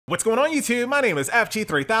What's going on, YouTube? My name is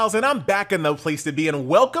FG3000. I'm back in the place to be, and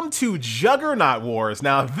welcome to Juggernaut Wars.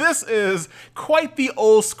 Now, this is quite the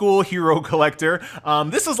old school hero collector.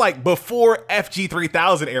 This is like before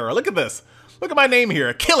FG3000 era. Look at this. Look at my name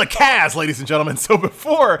here, Killer Kaz, ladies and gentlemen. So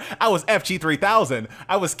before I was FG3000,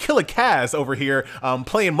 I was Killer Kaz over here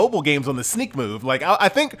playing mobile games on the sneak move. Like, I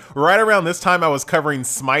think right around this time I was covering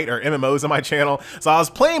Smite or MMOs on my channel. So I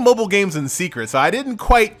was playing mobile games in secret. So I didn't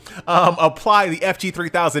quite apply the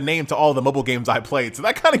FG3000 name to all the mobile games I played. So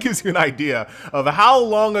that kind of gives you an idea of how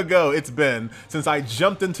long ago it's been since I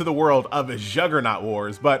jumped into the world of Juggernaut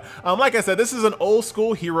Wars. But like I said, this is an old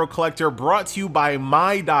school hero collector brought to you by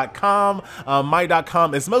my.com.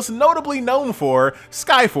 My.com is most notably known for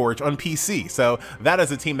Skyforge on PC. So that is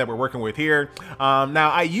the team that we're working with here.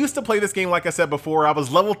 Now, I used to play this game, like I said before. I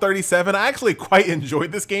was level 37. I actually quite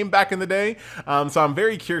enjoyed this game back in the day. So I'm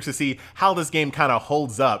very curious to see how this game kind of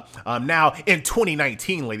holds up now in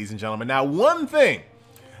 2019, ladies and gentlemen. Now, one thing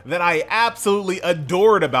that I absolutely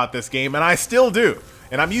adored about this game, and I still do,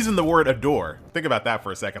 and I'm using the word adore. Think about that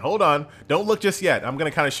for a second. Hold on. Don't look just yet. I'm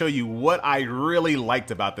going to kind of show you what I really liked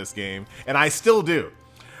about this game, and I still do.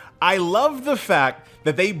 I love the fact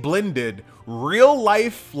that they blended real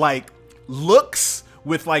life, like, looks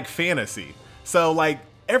with, like, fantasy. So, like,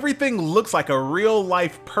 everything looks like a real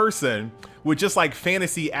life person with just like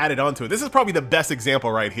fantasy added onto it. This is probably the best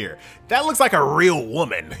example right here. That looks like a real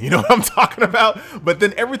woman, you know what I'm talking about? But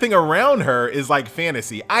then everything around her is like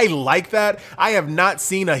fantasy. I like that. I have not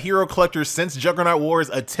seen a hero collector since Juggernaut Wars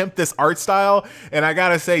attempt this art style, and I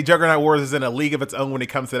gotta say Juggernaut Wars is in a league of its own when it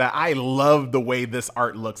comes to that. I love the way this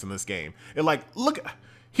art looks in this game. It like, look,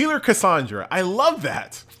 Healer Cassandra, I love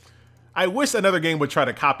that. I wish another game would try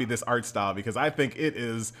to copy this art style because I think it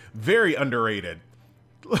is very underrated.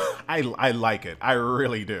 I like it. I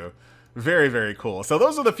really do. Very, very cool. So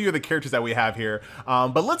those are the few of the characters that we have here.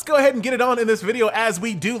 But let's go ahead and get it on in this video as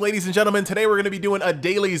we do, ladies and gentlemen. Today we're going to be doing a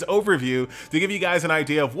dailies overview to give you guys an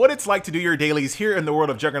idea of what it's like to do your dailies here in the world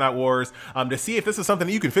of Juggernaut Wars, to see if this is something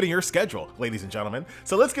that you can fit in your schedule, ladies and gentlemen.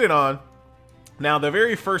 So let's get it on. Now, the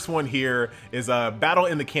very first one here is a battle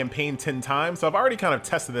in the campaign 10 times. So I've already kind of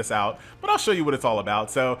tested this out, but I'll show you what it's all about.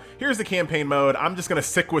 So here's the campaign mode. I'm just going to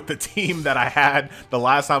stick with the team that I had the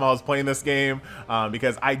last time I was playing this game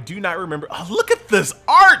because I do not remember. Oh, look at this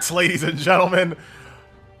art, ladies and gentlemen.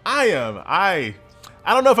 I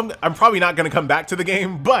don't know if I'm probably not going to come back to the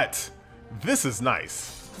game, but this is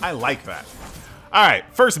nice. I like that. All right,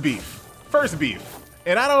 first beef. First beef.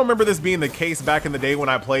 And I don't remember this being the case back in the day when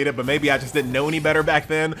I played it, but maybe I just didn't know any better back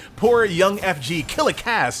then. Poor young FG, Killer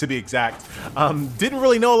Kaz to be exact, didn't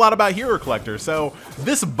really know a lot about hero collectors. So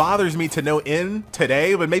this bothers me to no end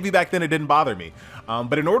today, but maybe back then it didn't bother me.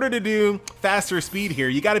 But in order to do faster speed here,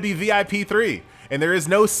 you got to be VIP 3. And there is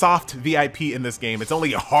no soft VIP in this game. It's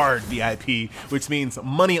only a hard VIP, which means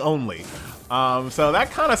money only. So that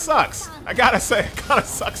kind of sucks. I gotta say, it kind of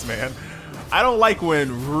sucks, man. I don't like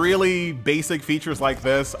when really basic features like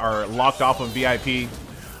this are locked off on VIP,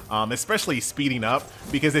 especially speeding up,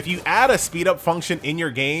 because if you add a speed up function in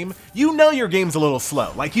your game, you know your game's a little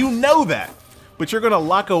slow. Like, you know that, but you're gonna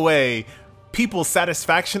lock away people's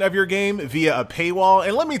satisfaction of your game via a paywall.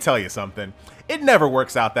 And let me tell you something, it never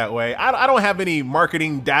works out that way. I don't have any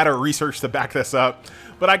marketing data research to back this up,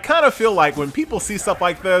 but I kind of feel like when people see stuff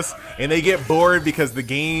like this and they get bored because the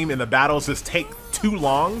game and the battles just take too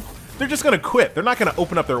long, they're just gonna quit. They're not gonna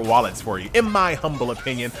open up their wallets for you, in my humble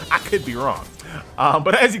opinion. I could be wrong.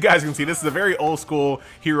 But as you guys can see, this is a very old school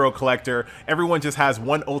hero collector. Everyone just has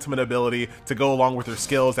one ultimate ability to go along with their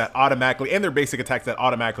skills that automatically, and their basic attacks that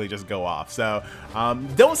automatically just go off. So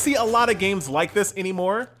don't see a lot of games like this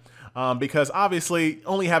anymore because obviously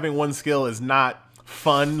only having one skill is not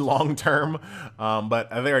fun long term, but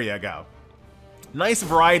there you go. Nice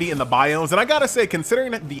variety in the biomes, and I gotta say,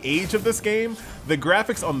 considering the age of this game, the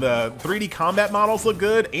graphics on the 3D combat models look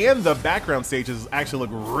good, and the background stages actually look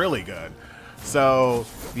really good. So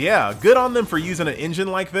yeah, good on them for using an engine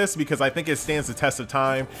like this because I think it stands the test of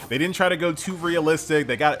time. They didn't try to go too realistic.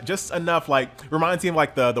 They got just enough, like, reminds me of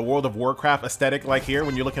like the World of Warcraft aesthetic, like here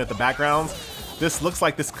when you're looking at the backgrounds. This looks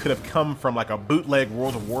like this could have come from like a bootleg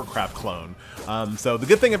World of Warcraft clone. So the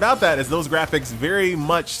good thing about that is those graphics very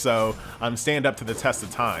much so stand up to the test of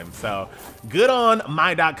time. So good on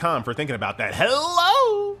my.com for thinking about that.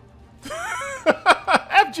 Hello!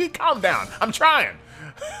 FG, calm down. I'm trying.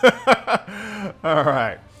 All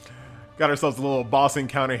right. Got ourselves a little boss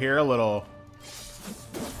encounter here, a little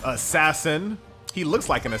assassin. He looks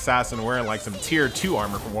like an assassin wearing like some tier 2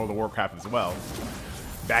 armor from World of Warcraft as well.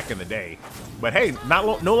 Back in the day. But hey,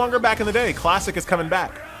 no longer back in the day. Classic is coming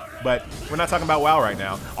back. but we're not talking about WoW right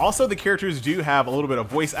now. Also, the characters do have a little bit of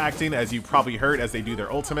voice acting, as you probably heard, as they do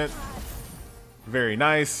their ultimate. Very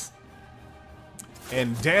nice.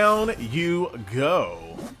 And down you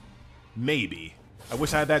go. Maybe. I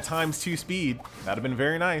wish I had that ×2 speed. That'd have been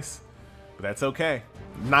very nice. But that's okay.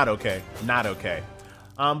 Not okay. Not okay.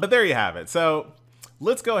 But there you have it. So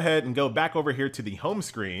let's go ahead and go back over here to the home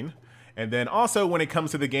screen. And then also when it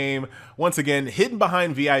comes to the game, once again, hidden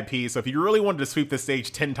behind VIP. So if you really wanted to sweep the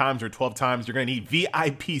stage 10 times or 12 times, you're going to need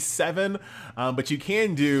VIP 7. But you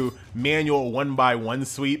can do manual 1x1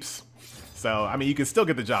 sweeps. So, I mean, you can still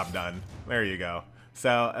get the job done. There you go.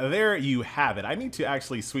 So there you have it. I need to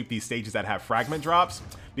actually sweep these stages that have fragment drops,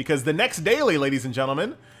 because the next daily, ladies and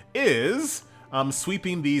gentlemen, is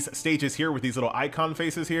sweeping these stages here with these little icon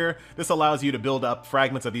faces here. This allows you to build up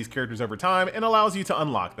fragments of these characters over time and allows you to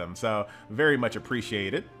unlock them. So very much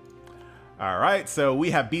appreciated. All right, so we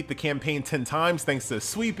have beat the campaign 10 times thanks to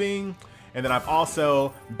sweeping. And then I've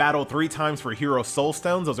also battled 3 times for Hero Soul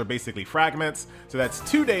Stones. Those are basically fragments. So that's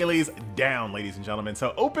 2 dailies down, ladies and gentlemen.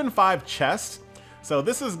 So open 5 chests. So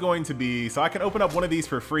this is going to be, so I can open up one of these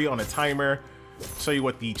for free on a timer. Show you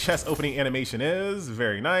what the chest opening animation is.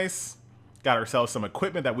 Very nice. Got ourselves some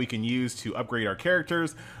equipment that we can use to upgrade our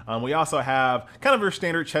characters. We also have kind of our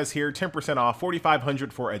standard chest here, 10% off,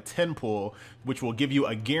 4,500 for a 10 pull, which will give you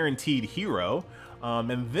a guaranteed hero.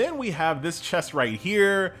 And then we have this chest right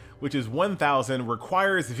here, which is 1,000,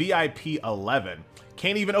 requires VIP 11.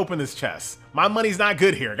 Can't even open this chest. My money's not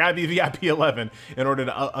good here. Gotta be VIP 11 in order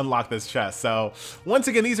to unlock this chest. So once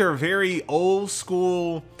again, these are very old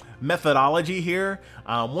school methodology here.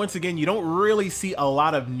 Once again, you don't really see a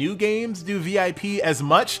lot of new games do VIP as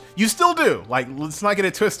much. You still do, like, let's not get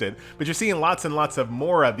it twisted, but you're seeing lots and lots of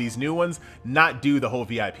more of these new ones not do the whole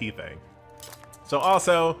VIP thing. So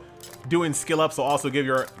also doing skill ups will also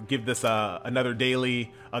give this another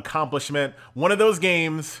daily accomplishment. One of those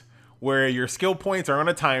games where your skill points are on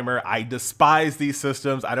a timer. I despise these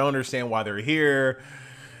systems. I don't understand why they're here.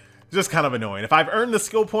 Just kind of annoying. If I've earned the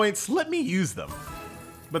skill points, let me use them.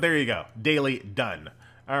 But there you go. Daily done.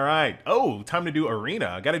 All right. Oh, time to do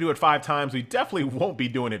arena. Got to do it 5 times. We definitely won't be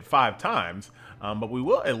doing it 5 times, but we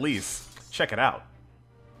will at least check it out.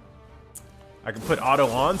 I can put auto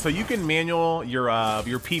on, so you can manual your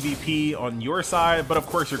PvP on your side, but of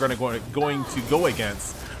course you're going to go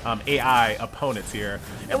against AI opponents here.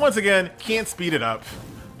 And once again, can't speed it up.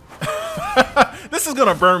 This is going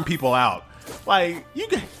to burn people out. Like, you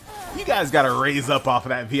guys got to raise up off of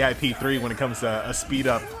that VIP 3 when it comes to a speed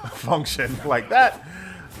up function like that.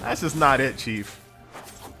 That's just not it, Chief.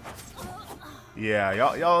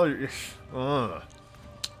 Yeah, y'all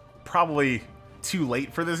probably too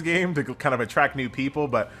late for this game to kind of attract new people,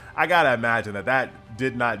 but I gotta imagine that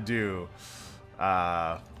did not do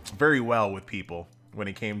very well with people when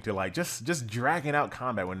it came to like just dragging out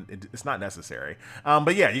combat when it's not necessary.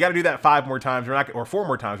 But yeah, you got to do that 5 more times. Or 4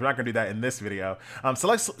 more times. We're not gonna do that in this video. So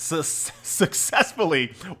let's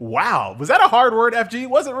successfully. Wow, was that a hard word, FG?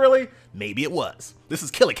 Was it really? Maybe it was. This is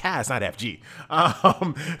Killer Cast, not FG.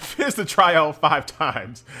 Finish the trial 5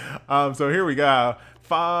 times. So here we go.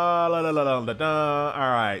 All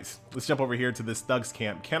right, let's jump over here to this Thugs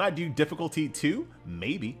camp. Can I do difficulty 2?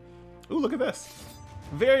 Maybe. Ooh, look at this.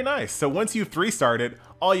 Very nice. So once you've 3-started,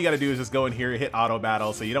 all you got to do is just go in here, hit auto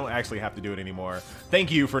battle, so you don't actually have to do it anymore.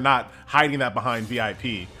 Thank you for not hiding that behind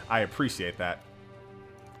VIP. I appreciate that.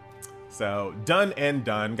 So done and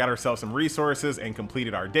done. Got ourselves some resources and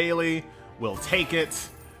completed our daily. We'll take it.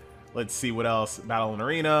 Let's see what else. Battle in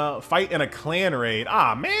arena. Fight in a clan raid.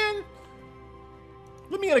 Ah, man.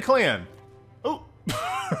 Let me in a clan. Oh,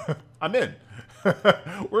 I'm in.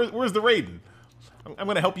 Where's the raiding? I'm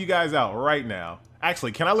going to help you guys out right now.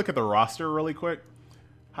 Actually, can I look at the roster really quick?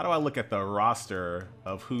 How do I look at the roster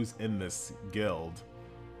of who's in this guild?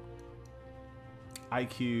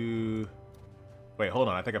 IQ. Wait, hold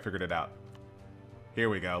on. I think I figured it out. Here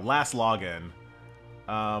we go. Last login.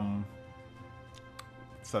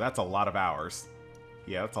 So that's a lot of hours.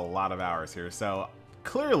 Yeah, that's a lot of hours here. So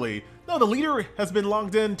clearly, no, the leader has been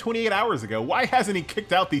logged in 28 hours ago. Why hasn't he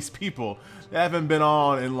kicked out these people that haven't been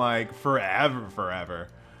on in like forever?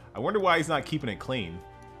 I wonder why he's not keeping it clean.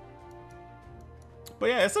 But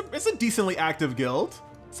yeah, it's a decently active guild.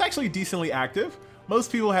 It's actually decently active.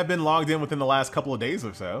 Most people have been logged in within the last couple of days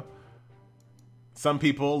or so. Some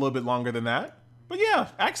people a little bit longer than that. But yeah,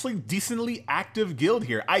 actually decently active guild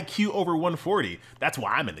here. IQ over 140. That's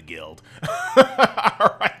why I'm in the guild.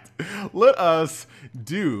 All right, let us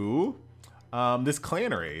do this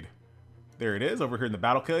clan raid. There it is over here in the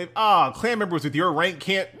battle cave. Ah, clan members with your rank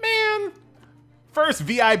can't, man. First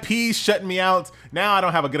VIP shutting me out. Now I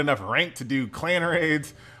don't have a good enough rank to do clan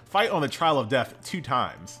raids. Fight on the Trial of Death 2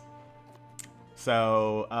 times.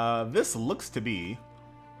 So this looks to be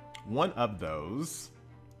one of those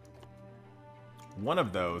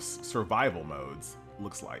survival modes,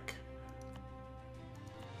 looks like.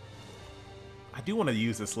 I do want to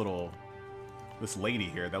use this lady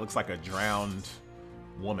here that looks like a drowned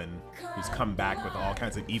woman who's come back with all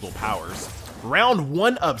kinds of evil powers. Round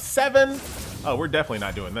 1 of 7. Oh, we're definitely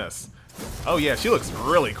not doing this. Oh yeah, she looks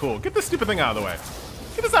really cool. Get this stupid thing out of the way.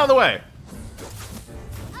 Get this out of the way.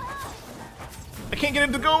 I can't get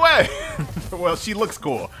it to go away. Well, she looks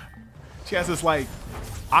cool. She has this like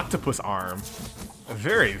octopus arm.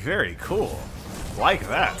 Very, very cool. Like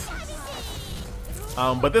that.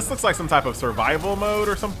 But this looks like some type of survival mode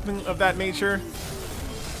or something of that nature.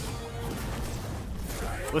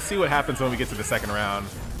 Let's see what happens when we get to the second round.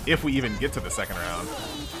 If we even get to the second round.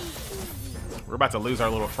 We're about to lose our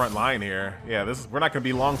little front line here. Yeah, we're not going to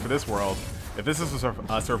be long for this world. If this is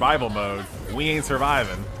a survival mode, we ain't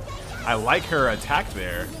surviving. I like her attack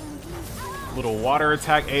there. Little water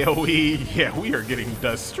attack AoE. Yeah, we are getting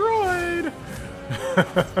destroyed.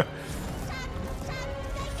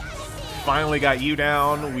 Finally got you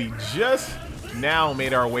down. We just now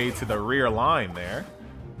made our way to the rear line there.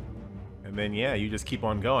 And then, yeah, you just keep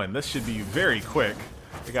on going. This should be very quick.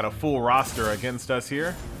 We got a full roster against us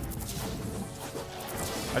here.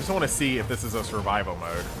 I just want to see if this is a survival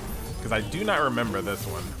mode, because I do not remember this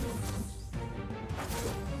one.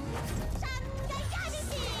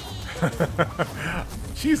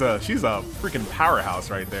 she's a freaking powerhouse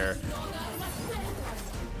right there.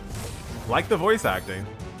 Like the voice acting.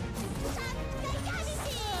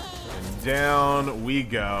 And down we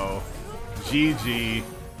go. GG.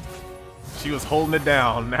 She was holding it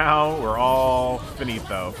down. Now we're all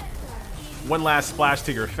finito. One last splash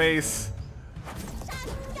to your face.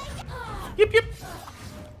 Yip, yip.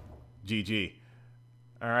 GG.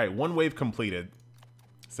 All right, 1 wave completed.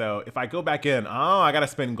 So if I go back in, oh, I gotta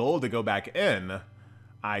spend gold to go back in.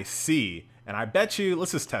 I see. And I bet you,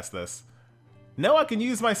 let's just test this. No, I can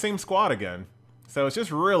use my same squad again. So it's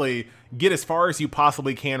just really get as far as you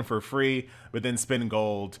possibly can for free, but then spend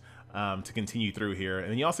gold to continue through here. And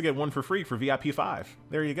then you also get 1 for free for VIP 5.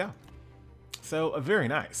 There you go. So very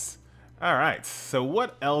nice. All right, so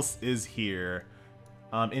what else is here?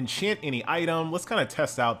 Enchant any item. Let's kind of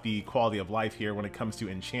test out the quality of life here when it comes to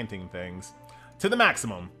enchanting things. To the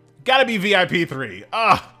maximum. Gotta be VIP 3.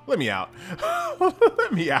 Ah, let me out.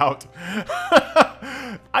 Let me out.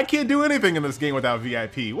 I can't do anything in this game without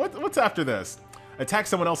VIP. What's after this? Attack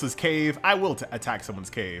someone else's cave. I will attack someone's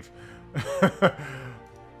cave.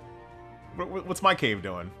 What's my cave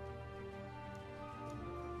doing?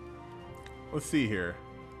 Let's see here.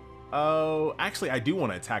 Oh, actually, I do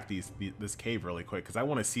want to attack this cave really quick because I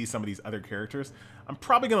want to see some of these other characters. I'm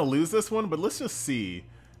probably going to lose this one, but let's just see.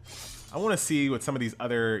 I want to see what some of these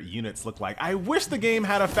other units look like. I wish the game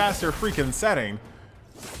had a faster freaking setting.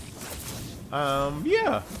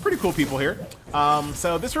 Yeah, pretty cool people here.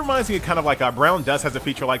 So this reminds me of kind of like Brown Dust has a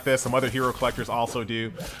feature like this. Some other hero collectors also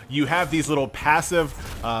do. You have these little passive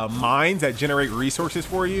mines that generate resources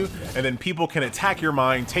for you, and then people can attack your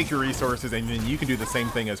mine, take your resources, and then you can do the same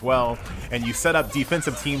thing as well. And you set up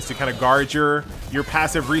defensive teams to kind of guard your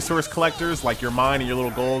passive resource collectors, like your mine and your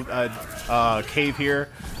little gold cave here.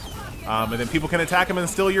 And then people can attack them and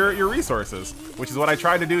steal your resources, which is what I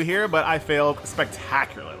tried to do here, but I failed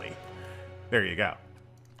spectacularly. There you go.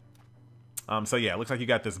 So yeah, it looks like you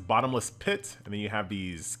got this bottomless pit, and then you have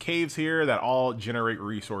these caves here that all generate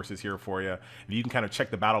resources here for you. And you can kind of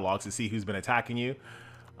check the battle logs to see who's been attacking you.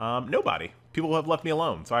 Nobody. People have left me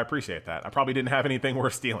alone, so I appreciate that. I probably didn't have anything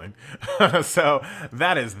worth stealing. So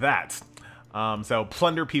that is that. So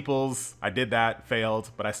plunder peoples. I did that, failed,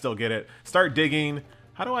 but I still get it. Start digging.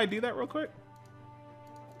 How do I do that real quick?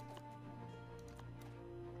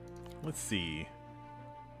 Let's see.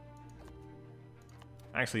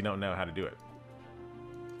 I actually don't know how to do it.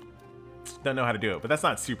 Don't know how to do it, but that's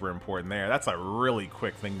not super important there. That's a really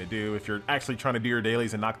quick thing to do if you're actually trying to do your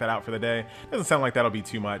dailies and knock that out for the day. Doesn't sound like that'll be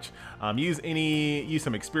too much. Use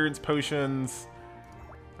some experience potions.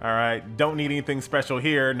 All right, don't need anything special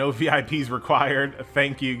here. No VIPs required.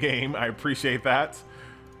 Thank you, game. I appreciate that.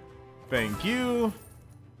 Thank you.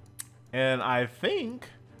 And I think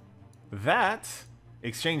that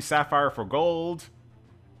exchange sapphire for gold.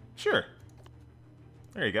 Sure.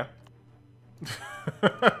 There you go.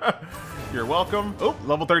 You're welcome. Oh,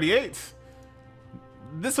 level 38.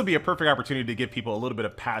 This would be a perfect opportunity to give people a little bit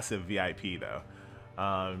of passive VIP, though.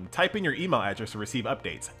 Type in your email address to receive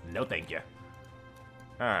updates. No, thank you.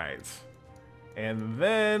 All right. And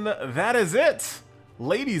then that is it.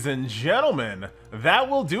 ladies and gentlemen, that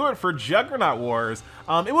will do it for Juggernaut Wars.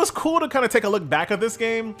 It was cool to kind of take a look back at this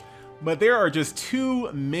game, but there are just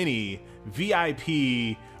too many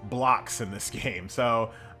VIP blocks in this game. So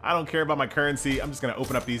I don't care about my currency. I'm just gonna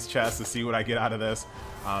open up these chests to see what I get out of this,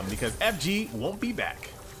 because FG won't be back.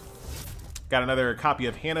 Got another copy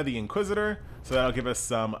of Hannah the Inquisitor, so that'll give us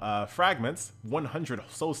some fragments, 100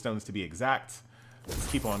 soul stones to be exact.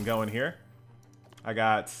 Let's keep on going here. I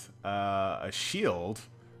got a shield,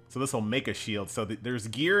 so this will make a shield. So there's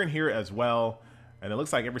gear in here as well, and it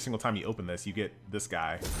looks like every single time you open this, you get this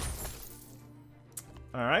guy.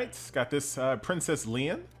 All right, got this Princess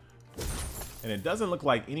Leah, and it doesn't look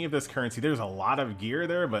like any of this currency. There's a lot of gear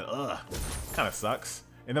there, but kind of sucks.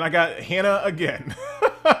 And then I got Hannah again.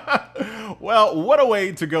 Well, what a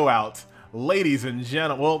way to go out, ladies and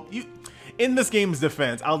gentlemen. Well, in this game's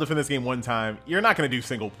defense, I'll defend this game one time. You're not going to do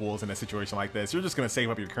single pulls in a situation like this. You're just going to save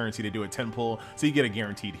up your currency to do a 10 pull, so you get a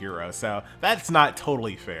guaranteed hero. So that's not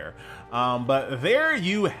totally fair. But there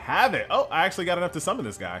you have it. Oh, I actually got enough to summon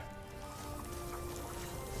this guy.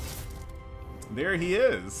 There he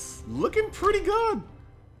is. Looking pretty good.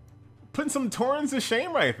 Putting some Taurens to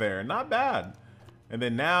shame right there. Not bad. And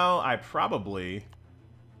then now I probably...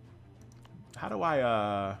 How do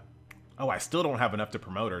I... Oh, I still don't have enough to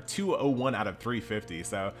promote her. 201 out of 350,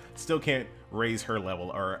 so still can't raise her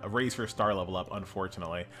level, or raise her star level up,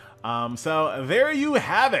 unfortunately. So there you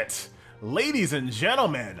have it. Ladies and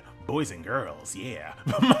gentlemen, boys and girls, yeah.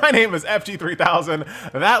 My name is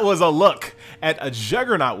FG3000. That was a look at a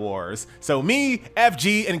Juggernaut Wars. So me,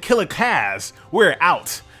 FG, and Killer Kaz, we're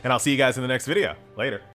out. And I'll see you guys in the next video. Later.